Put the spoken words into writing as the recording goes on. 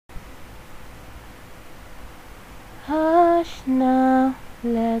Hush now,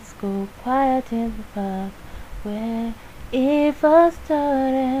 let's go quiet in the park where it first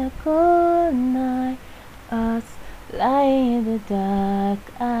started. Good night, us lying in the dark.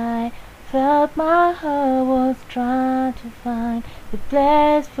 I felt my heart was trying to find the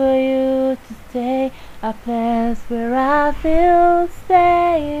place for you to stay, a place where I feel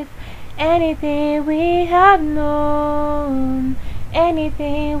safe. Anything we have known,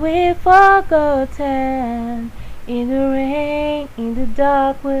 anything we've forgotten. In the rain, in the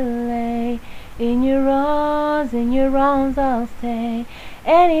dark we'll lay. In your arms I'll stay.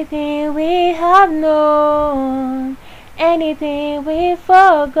 Anything we have known, anything we've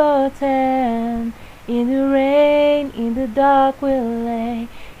forgotten. In the rain, in the dark we'll lay.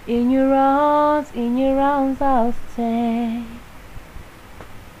 In your arms I'll stay.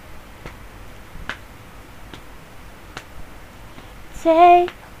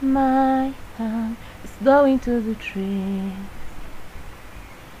 Take my hand, it's going to the trees.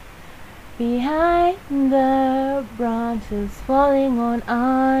 Behind the branches falling on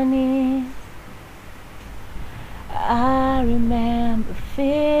our knees, I remember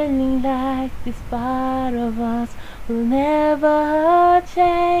feeling like this part of us will never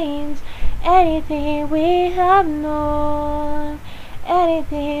change. Anything we have known,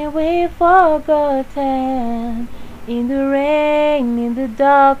 anything we've forgotten. In the rain, in the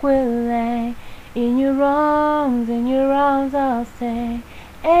dark we'll lay. In your arms I'll stay.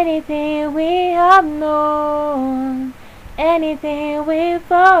 Anything we have known, anything we've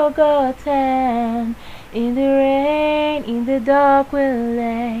forgotten. In the rain, in the dark we'll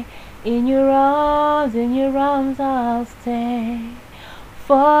lay. In your arms I'll stay.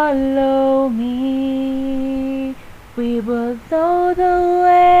 Follow me, we both know the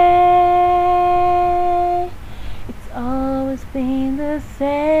way. It's always been the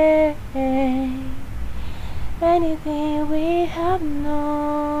same. Anything we have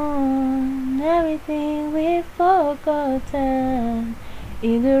known, everything we've forgotten.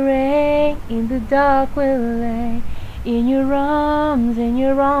 In the rain, in the dark we'll lay. In your arms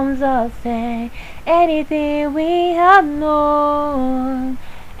I'll stay. Anything we have known,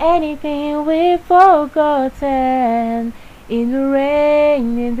 anything we've forgotten. In the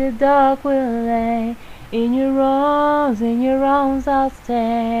rain, in the dark we'll lay. In your arms I'll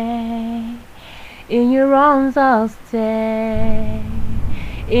stay. In your arms I'll stay.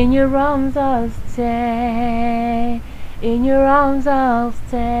 In your arms I'll stay. In your arms I'll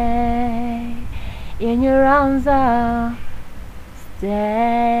stay. In your arms I'll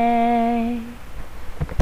stay.